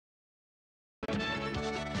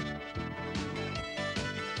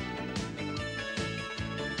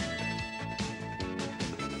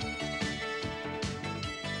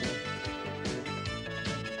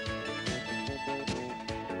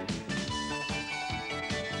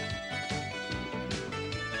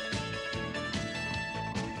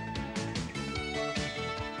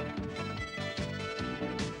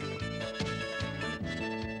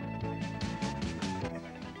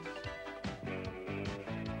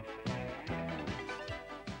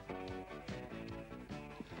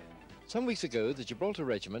Some weeks ago, the Gibraltar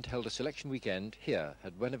Regiment held a selection weekend here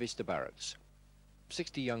at Buena Vista Barracks.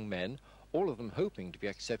 60 young men, all of them hoping to be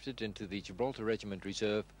accepted into the Gibraltar Regiment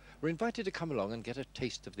Reserve, were invited to come along and get a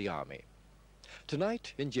taste of the army.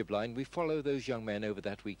 Tonight, in GIBLINE, we follow those young men over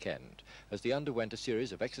that weekend as they underwent a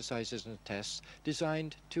series of exercises and tests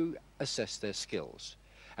designed to assess their skills.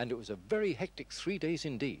 And it was a very hectic 3 days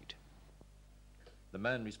indeed. The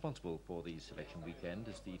man responsible for the selection weekend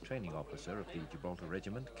is the training officer of the Gibraltar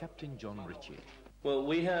Regiment, Captain John Ritchie. Well,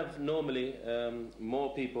 we have normally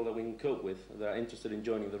more people that we can cope with that are interested in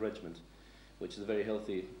joining the regiment, which is a very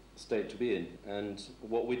healthy state to be in. And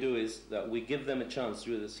what we do is that we give them a chance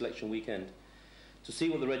through the selection weekend to see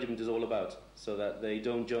what the regiment is all about, so that they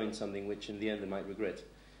don't join something which in the end they might regret.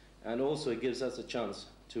 And also it gives us a chance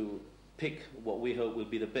to pick what we hope will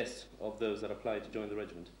be the best of those that apply to join the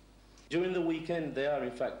regiment. During the weekend, they are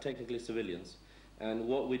in fact technically civilians, and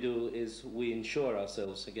what we do is we insure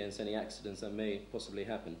ourselves against any accidents that may possibly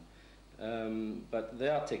happen. But they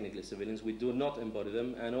are technically civilians, we do not embody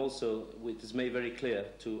them, and also it is made very clear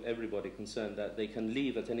to everybody concerned that they can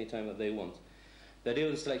leave at any time that they want. The idea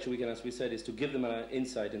of the selection weekend, as we said, is to give them an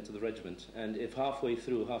insight into the regiment, and if halfway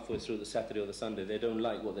through the Saturday or the Sunday, they don't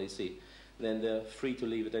like what they see, then they're free to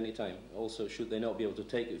leave at any time. Also, should they not be able to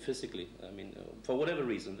take it physically, I mean, for whatever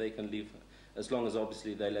reason, they can leave, as long as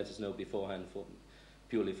obviously they let us know beforehand,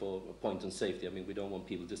 purely for point and safety. I mean, we don't want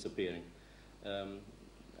people disappearing.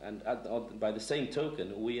 And by the same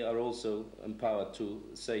token, we are also empowered to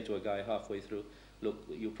say to a guy halfway through, look,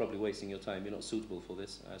 you're probably wasting your time, you're not suitable for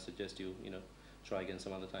this, I suggest you, try again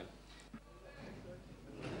some other time.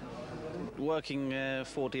 Working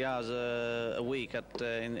 40 hours a week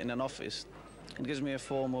in an office, it gives me a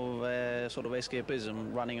form of sort of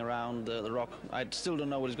escapism, running around the rock. I still don't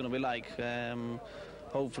know what it's going to be like.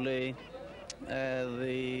 Hopefully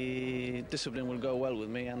the discipline will go well with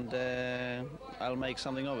me, and I'll make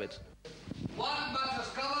something of it. 1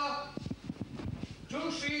 mattress cover,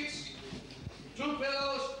 2 sheets, 2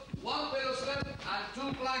 pillows, 1 pillow slip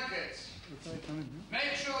and 2 blankets.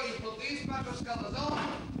 Make sure you put these mattress covers on.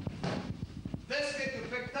 This can be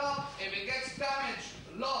picked up. If it gets damaged,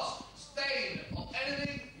 lost, stained, or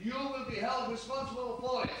anything, you will be held responsible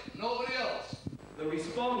for it, nobody else. The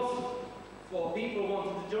response for people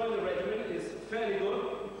wanting to join the regiment is fairly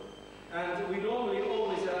good, and we normally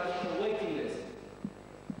always have a waiting list.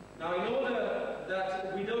 Now, in order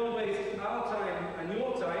that we don't waste our time and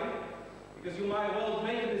your time, because you might well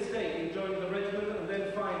make a mistake in joining the regiment and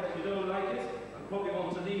then find that you don't like it and probably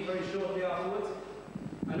want to leave very shortly afterwards,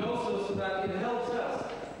 and also so that it helps us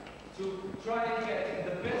to try and get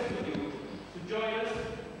the best of you to join us,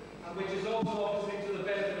 and which is also obviously to the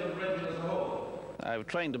benefit of the regiment as a whole. I've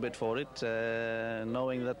trained a bit for it,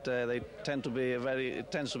 knowing that it tends to be a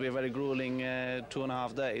very grueling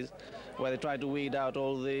 2.5 days, where they try to weed out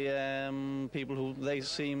all the people who they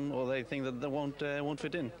seem or they think that they won't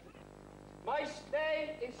fit in. My name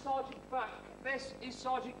is Sergeant Back. This is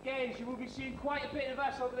Sergeant Gaines. You will be seeing quite a bit of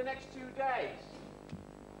us over the next 2 days.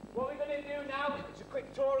 What we're going to do now is a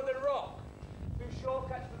quick tour of the rock. Do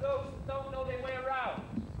shortcuts for those who don't know their way around.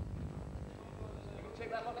 You can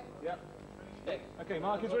take that, Molly? Yeah. Okay,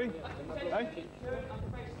 Mark is ready. Hey? Turn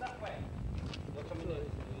and face that way.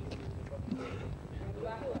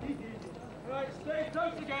 Right, stay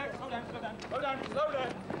close again. Slow down, slow down. Slow down, slow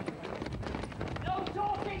down. No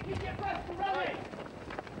talking, keep your breath and running.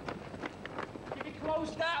 Keep it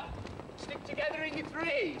closed up. Stick together in your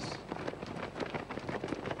threes.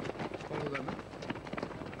 Follow them.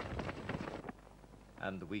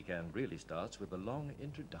 And the weekend really starts with a long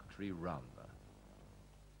introductory run.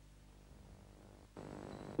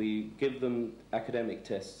 We give them academic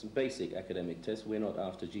tests, basic academic tests. We're not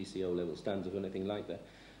after GCO level standards or anything like that.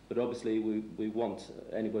 But obviously we want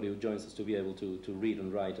anybody who joins us to be able to read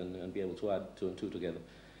and write and be able to add 2 and 2 together.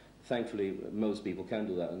 Thankfully, most people can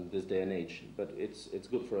do that in this day and age, but it's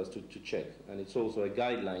good for us to check. And it's also a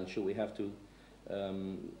guideline should we have to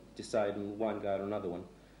decide on one guy or another one.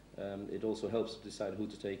 It also helps to decide who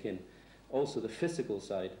to take in. Also, the physical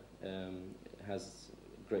side has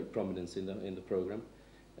great prominence in the program.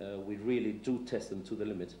 We really do test them to the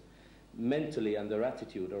limit. Mentally and their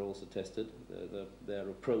attitude are also tested, their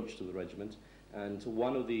approach to the regiment. And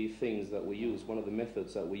one of the things that we use, one of the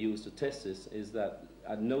methods that we use to test this is that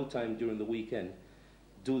at no time during the weekend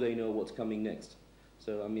do they know what's coming next.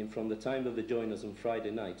 So, I mean, from the time that they join us on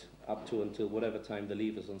Friday night up to until whatever time they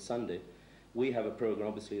leave us on Sunday, we have a program,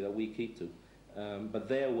 obviously, that we keep to. But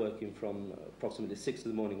they're working from approximately 6 in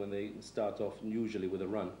the morning when they start off, usually with a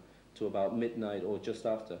run, to about midnight or just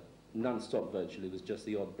after. Non-stop virtually, with just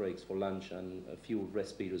the odd breaks for lunch and a few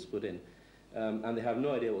rest periods put in. and they have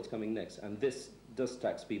no idea what's coming next. And this does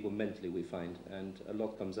tax people mentally, we find, and a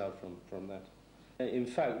lot comes out from that. In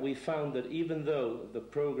fact, we found that even though the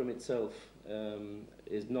program itself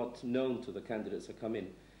is not known to the candidates that come in,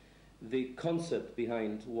 the concept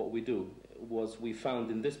behind what we do was, we found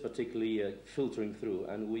in this particular year, filtering through,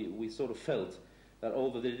 and we sort of felt that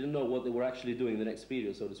although they didn't know what they were actually doing the next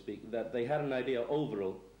period, so to speak, that they had an idea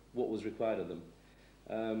overall what was required of them.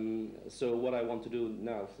 So what I want to do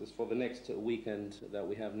now is, for the next weekend that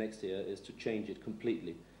we have next year, is to change it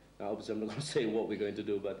completely. Now, obviously, I'm not going to say what we're going to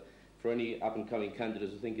do, but for any up-and-coming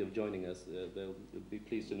candidates who think of joining us, they'll be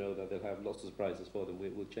pleased to know that they'll have lots of surprises for them.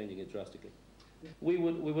 We're changing it drastically. We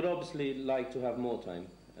would obviously like to have more time,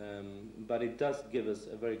 but it does give us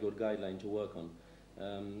a very good guideline to work on.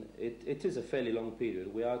 It is a fairly long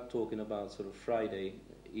period. We are talking about sort of Friday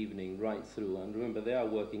evening right through, and remember, they are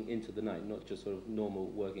working into the night, not just sort of normal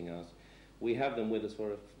working hours. We have them with us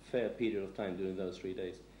for a fair period of time during those 3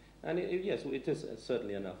 days. And yes, it is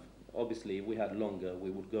certainly enough. Obviously, if we had longer, we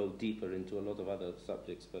would go deeper into a lot of other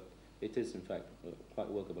subjects, but it is, in fact, quite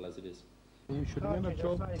workable as it is. You should remember,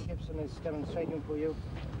 Joe. Gibson is demonstrating for you.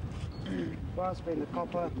 Whilst being the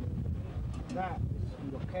copper, that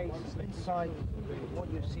is your case. Inside, what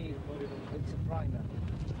you see, it's a primer.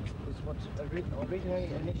 It's what originally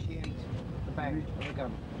initiates the bang of the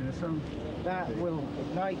gun. That will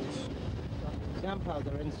ignite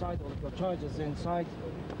gunpowder inside, or your charges inside.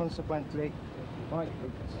 Consequently,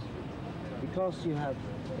 because you have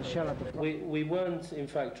the shell at the front. We weren't, in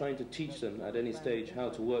fact, trying to teach them at any stage how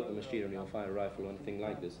to work the machinery or fire a rifle or anything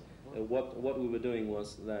like this. What we were doing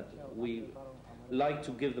was that we like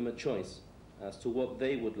to give them a choice as to what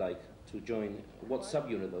they would like to join, what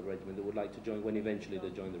subunit of the regiment they would like to join when eventually they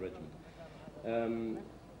join the regiment.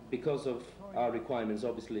 Because of our requirements,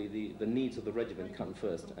 obviously the needs of the regiment come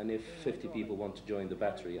first, and if 50 people want to join the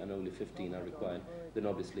battery and only 15 are required, then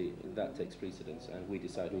obviously that takes precedence and we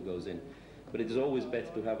decide who goes in. But it is always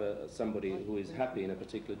better to have somebody who is happy in a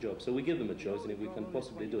particular job. So we give them a choice, and if we can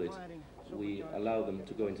possibly do it, we allow them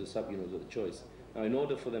to go into the subunit with a choice. Now, in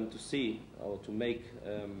order for them to see or to make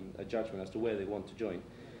a judgment as to where they want to join,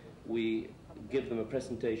 we give them a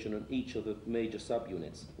presentation on each of the major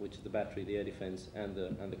subunits, which is the battery, the air defence, and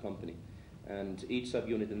the company. And each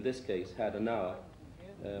subunit in this case had an hour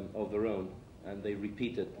of their own, and they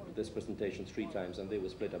repeated this presentation 3 times, and they were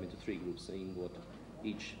split up into 3 groups, seeing what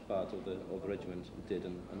each part of the regiment did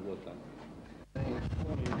and worked like.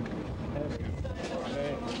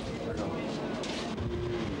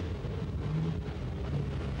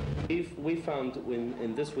 We found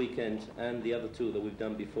in this weekend and the other 2 that we've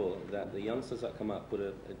done before that the youngsters that come up put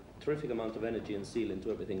a terrific amount of energy and zeal into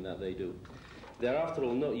everything that they do. They're, after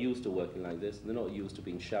all, not used to working like this. They're not used to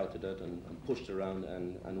being shouted at and pushed around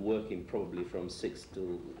and working probably from 6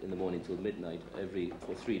 in the morning till midnight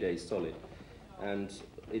for 3 days solid. And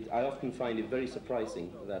I often find it very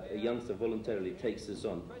surprising that a youngster voluntarily takes this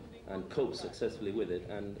on and copes successfully with it.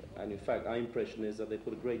 And in fact, our impression is that they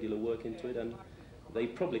put a great deal of work into it, and they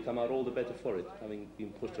probably come out all the better for it, having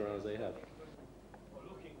been pushed around as they have.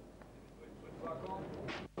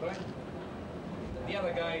 The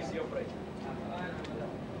other guy is the operator.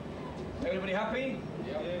 Everybody happy?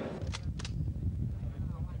 Yeah.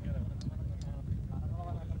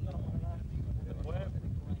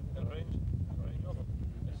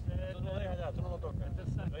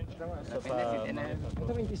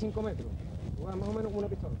 Hasta 25 metros. Más o menos como una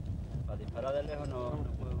pistola. Para disparar de lejos no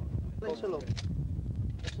puedo.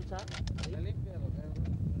 Eso está ahí.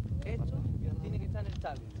 Esto tiene que estar en el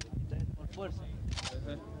tablet, por fuerza.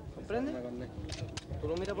 ¿Comprende? Tú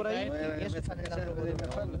lo miras por ahí y eso está generando por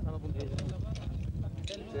debajo.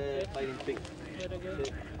 Este fighting pick.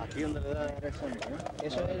 Aquí donde le da el fondo, ¿no?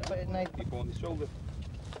 Eso es el night. People on the shoulder.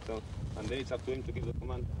 So, and then it's up to him to give the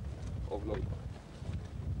command of load.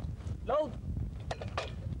 Load! To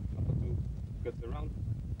get around,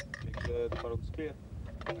 makes the barrels clear,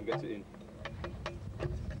 and gets it in.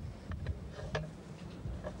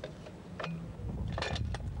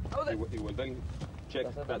 He will then check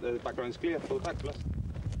that the background is clear for the back blast,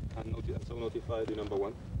 and so notify the number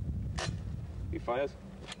 1. He fires.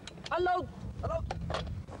 Unload! Unload!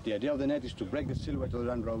 The idea of the net is to break the silhouette of the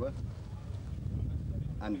Land Rover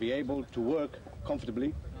and be able to work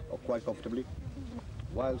comfortably, or quite comfortably,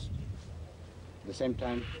 whilst at the same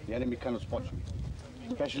time the enemy cannot spot you.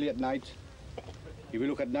 Especially at night. If you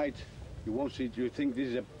look at night, you won't see it. You think this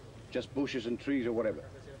is just bushes and trees or whatever.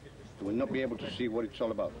 You will not be able to see what it's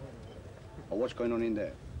all about or what's going on in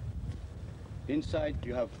there. Inside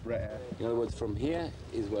you have... In other words, from here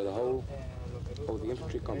is where the whole of the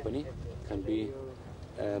infantry company can be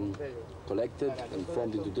collected and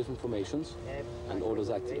formed into different formations, and orders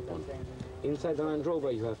acted upon. Inside the Land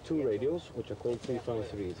Rover you have 2 radios, which are called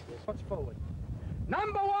 353s. Watch forward.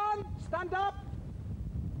 Number 1, stand up.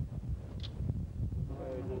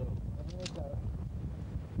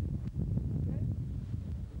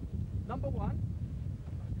 Number 1.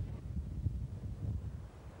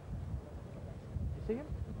 You see him?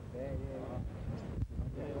 Yeah.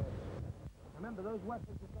 Remember, those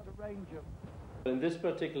weapons have got a range of... In this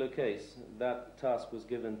particular case, that task was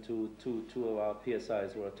given to two of our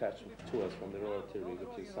PSIs who were attached to us from the Royal Artillery,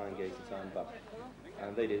 which is Sign-Gate and Sign-Buck.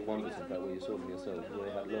 And they did wonders, in fact, where you saw them yourselves.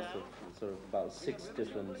 They had lots of, sort of about 6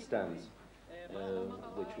 different stands,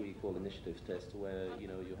 which we call initiative tests, where, you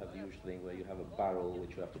know, you have the usual thing where you have a barrel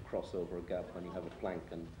which you have to cross over a gap, and you have a plank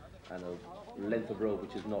and a length of rope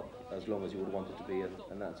which is not as long as you would want it to be,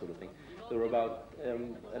 and that sort of thing. There were about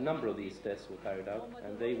a number of these tests were carried out,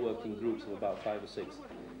 and they worked in groups of about 5 or 6,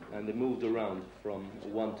 and they moved around from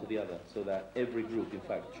one to the other, so that every group, in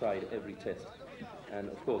fact, tried every test. And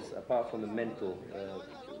of course, apart from the mental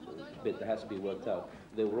bit that has to be worked out,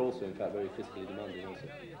 they were also, in fact, very physically demanding also.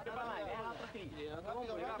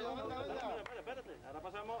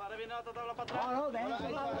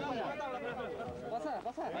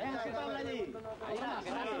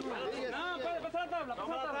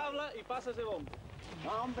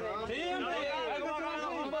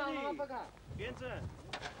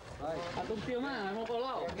 Haz un tío más, hemos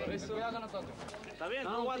colado. Eso ya con nosotros. Está bien, no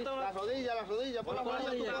aguanta la rodilla, por la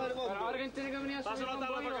rodilla. Pero ahora que tiene que venir a subir con el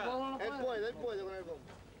bombo. Él puede con el bombo.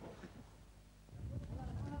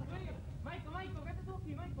 Michael, ¿qué te tú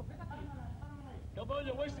aquí, Michael? ¿Qué te aquí? No, but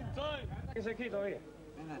you're wasting time. Que se quita, oye.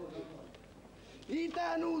 ¡Y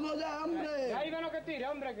está nudo ya, hombre! Ahí ven lo que tire,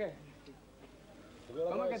 hombre, ¿qué?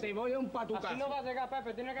 ¿Cómo que te voy a un patucazo? Así no va a llegar,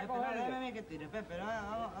 Pepe, tiene que coger. Déjame que tire, Pepe,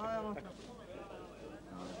 vamos a mostrar.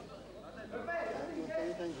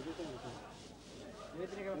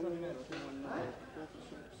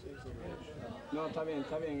 No, está bien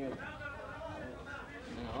él.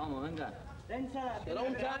 Venga, vamos, venga. Pero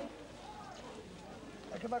un chan.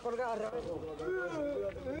 Es que me ha colgado al revés.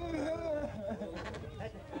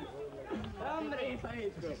 ¡Hombre!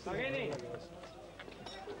 Paguini.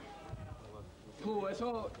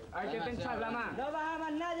 Eso hay que pensarla más. No baja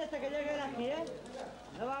más nadie hasta que lleguen aquí, ¿eh?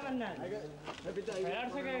 No baja más nadie.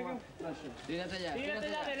 Esperarse que... Tírate ya. Tírate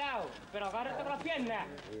ya de lado, pero agárrate con las piernas.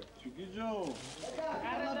 Chiquillo.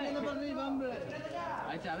 Agárrate. La pierna por arriba, hombre.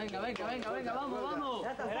 Ahí está, venga, vamos.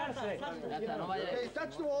 Esperarse. Ya está, no vayas. Okay,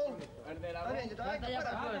 touch the wall. Está bien, Salta ya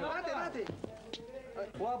para afuera. Párate.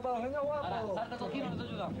 Guapo, venga, guapo. Ahora, salta cogido, no te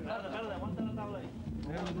ayudamos. Tarda, aguanta la tabla ahí.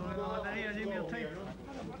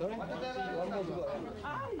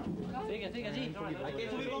 Sigue, sí. Hay que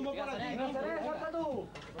subir bombo por aquí. ¡Salta tú!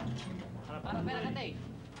 Ahora, espera, gente.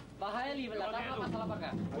 Baja él y la tabla pásala para acá.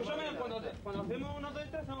 Escúchame, cuando hacemos 1, 2 y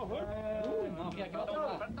 3, a lo mejor. No, aquí va a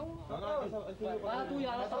tomar. Baja tú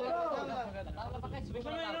ya, la tabla para acá y subimos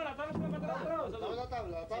Escúchame, la no, la tabla se me mete atrás. La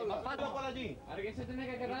tabla. Pásala por allí. Ahora que se tiene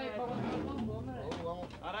que quedar para botar el bombo, hombre.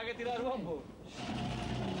 Ahora hay que tirar el bombo.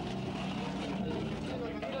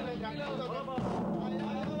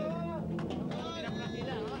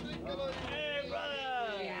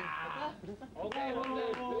 Okay,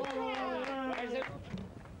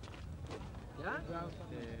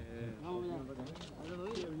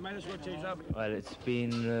 Well, it's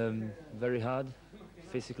been very hard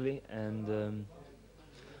physically, and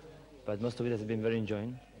but most of it has been very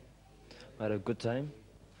enjoying. We had a good time,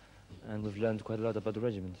 and we've learned quite a lot about the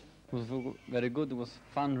regiment. It was very good. It was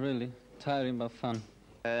fun, really. Tiring, but fun.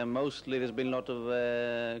 Mostly there's been a lot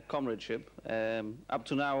of comradeship. Up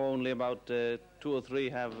to now only about 2 or 3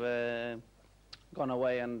 have gone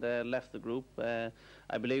away and left the group.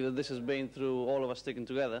 I believe that this has been through all of us sticking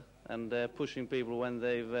together and pushing people when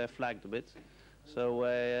they've flagged a bit. So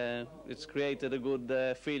it's created a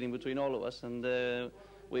good feeling between all of us, and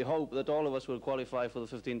we hope that all of us will qualify for the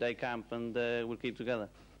 15-day camp and we'll keep together.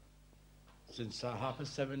 Since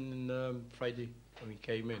 7:30 Friday when we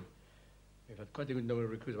came in, we've had quite a good number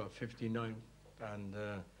of recruits, about 59, and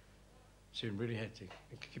it's been really hectic.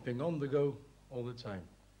 And keeping on the go all the time.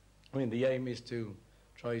 I mean, the aim is to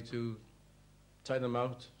try to tie them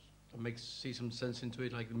out and see some sense into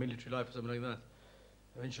it, like the military life or something like that.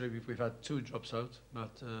 Eventually, we've had 2 drops out,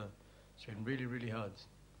 but it's been really, really hard.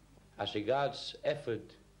 As regards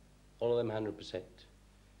effort, all of them 100%.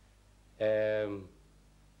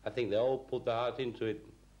 I think they all put their heart into it.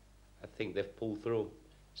 I think they've pulled through.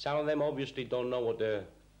 Some of them obviously don't know what the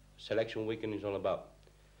selection weekend is all about.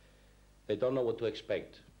 They don't know what to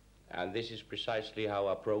expect. And this is precisely how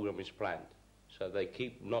our program is planned. So they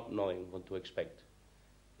keep not knowing what to expect.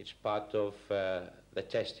 It's part of the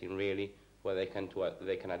testing, really, where they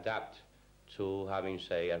can adapt to having,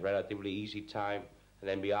 say, a relatively easy time and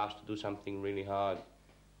then be asked to do something really hard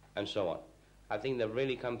and so on. I think they've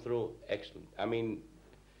really come through excellent. I mean,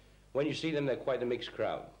 when you see them, they're quite a mixed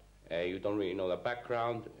crowd. You don't really know their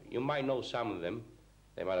background. You might know some of them.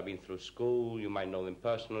 They might have been through school, you might know them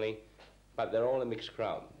personally, but they're all a mixed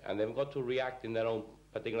crowd, and they've got to react in their own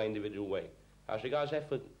particular individual way. As regards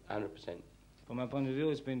effort, 100%. From my point of view,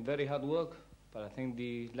 it's been very hard work, but I think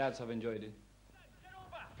the lads have enjoyed it.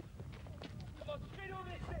 Come on, straight over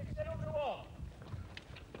this stick, straight over the wall.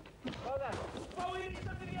 Well done. Oh, we need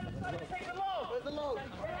something to the other side to take the log. Where's the log?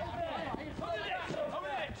 Over there.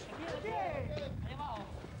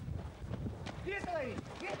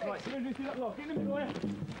 Right, so we see that log. Get in the middle, eh?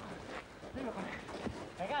 Come on,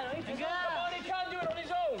 he can't do it on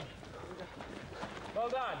his own. Well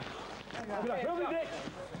done. Good luck. Dick.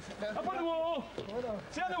 Up on the wall.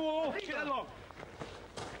 Sit on the wall. Get the log.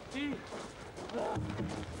 See?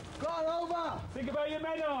 Go on, over. Think about your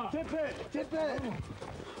men are. Tip it. Tip it.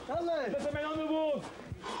 Tell it. Let the men on the wall.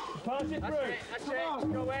 Pass it through. That's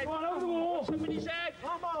it. Go ahead. Come on, over the wall. Somebody's head.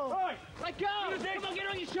 Come on. Right. Let go. Come on, get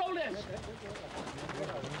on your shoulders.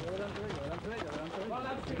 Come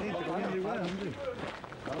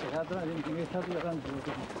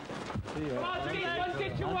on, 3, 1,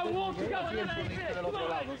 6, 2, 1, walk to go. Come on,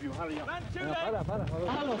 man, 2 legs.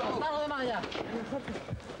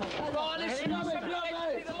 Come on, listen up.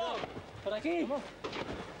 Por aquí.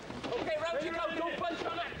 Okay, round you go. Don't punch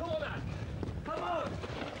on that. Come on, man. Come on.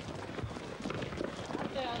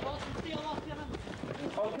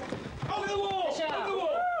 Over the wall! Over the wall!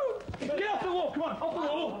 Get off the wall! Come on, off the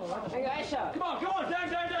wall! Come on, down! Come on, go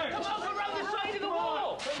round the side of the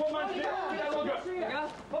wall! Come on, man, get longer.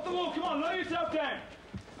 Off the wall, come on, lower yourself down.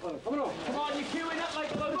 Come on, you're queuing up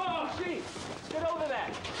like a load of sheep. Get over there.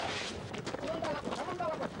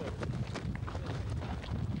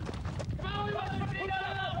 Come on, we want somebody down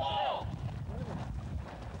on that wall!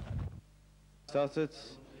 Started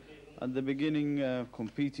at the beginning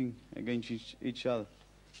competing against each other,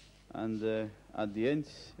 and at the end,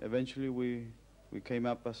 eventually we came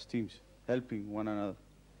up as teams, helping one another.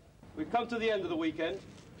 We've come to the end of the weekend,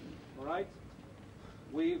 all right?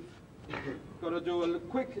 We've got to do a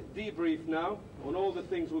quick debrief now on all the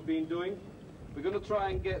things we've been doing. We're going to try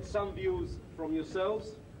and get some views from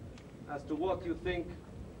yourselves as to what you think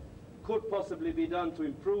could possibly be done to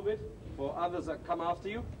improve it for others that come after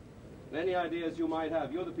you. And any ideas you might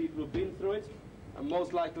have. You're the people who've been through it, and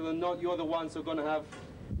most likely than not, you're the ones who are going to have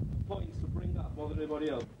points to bring up more than anybody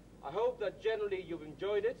else. I hope that generally you've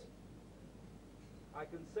enjoyed it. I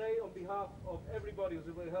can say on behalf of everybody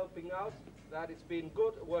who's been helping out that it's been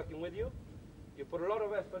good working with you. You put a lot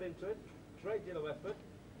of effort into it, a great deal of effort,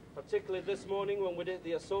 particularly this morning when we did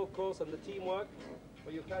the assault course and the teamwork,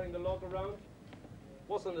 where you're carrying the log around.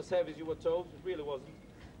 Wasn't as heavy as you were told, it really wasn't.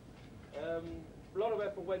 A lot of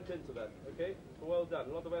effort went into that, okay? So well done.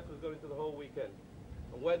 A lot of effort has gone into the whole weekend.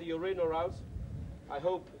 And whether you're in or out, I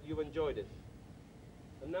hope you've enjoyed it.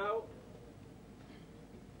 And now,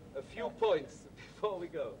 a few points before we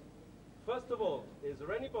go. First of all, is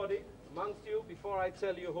there anybody amongst you, before I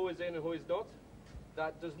tell you who is in and who is not,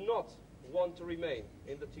 that does not want to remain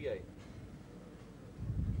in the TA?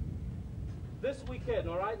 This weekend,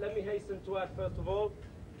 all right, let me hasten to add, first of all,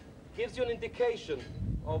 gives you an indication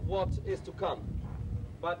of what is to come.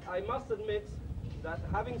 But I must admit that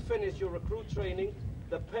having finished your recruit training,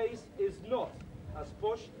 the pace is not as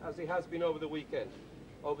pushed as it has been over the weekend.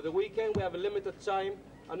 Over the weekend, we have a limited time,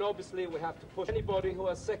 and obviously we have to push anybody who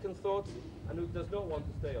has second thoughts and who does not want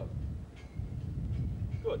to stay on.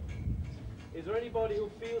 Good. Is there anybody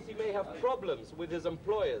who feels he may have problems with his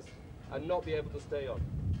employers and not be able to stay on?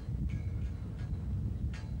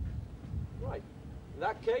 Right. In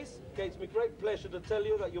that case, it gives me great pleasure to tell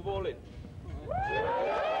you that you're all in.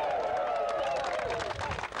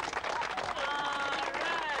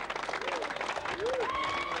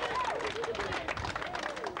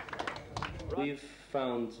 We've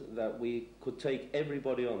found that we could take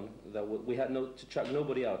everybody on, that we had to chuck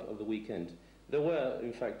nobody out of the weekend. There were,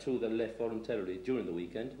 in fact, 2 that left voluntarily during the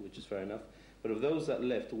weekend, which is fair enough. But of those that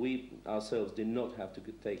left, we ourselves did not have to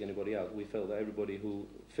take anybody out. We felt that everybody who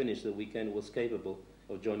finished the weekend was capable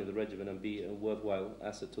of joining the regiment and be a worthwhile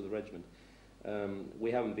asset to the regiment.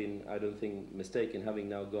 We haven't been, I don't think, mistaken, having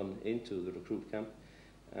now gone into the recruit camp.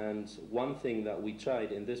 And one thing that we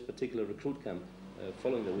tried in this particular recruit camp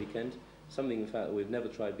following the weekend, something in fact we've never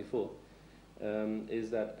tried before,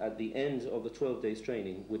 is that at the end of the 12 days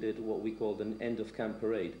training, we did what we called an end of camp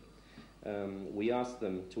parade. We asked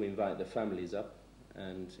them to invite their families up,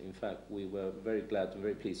 And in fact, we were very glad and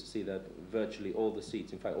very pleased to see that virtually all the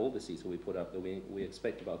seats, in fact all the seats that we put up, that we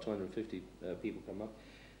expect about 250 people come up,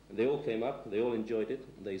 and they all came up, they all enjoyed it,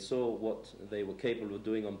 they saw what they were capable of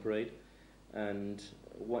doing on parade, and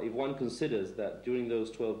if one considers that during those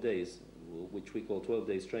 12 days, which we call 12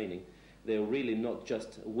 days training, they were really not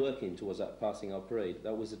just working towards that passing our parade.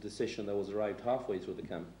 That was a decision that was arrived halfway through the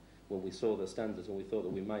camp when we saw the standards and we thought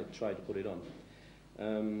that we might try to put it on.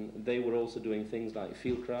 They were also doing things like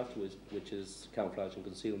fieldcraft, which is camouflage and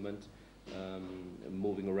concealment,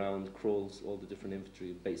 moving around, crawls, all the different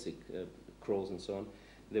infantry, basic crawls and so on.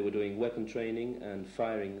 They were doing weapon training and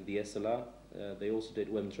firing the SLR. They also did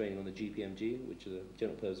weapon training on the GPMG, which is a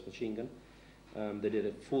general purpose machine gun. They did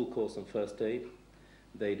a full course on first aid.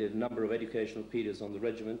 They did a number of educational periods on the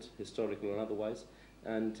regiment, historical and otherwise.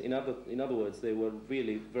 And in other words, they were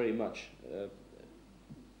really very much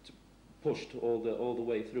pushed all the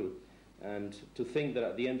way through. And to think that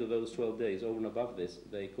at the end of those 12 days, over and above this,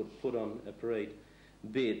 they could put on a parade,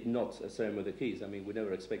 be it not a ceremony of the keys. I mean, we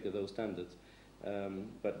never expected those standards.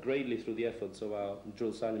 But greatly through the efforts of our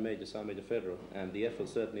drill sergeant major, sergeant major federal, and the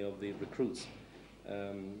efforts certainly of the recruits,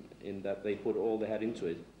 in that they put all they had into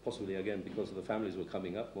it, possibly again because of the families were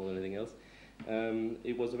coming up more than anything else.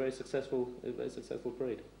 It was a very successful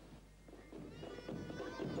parade.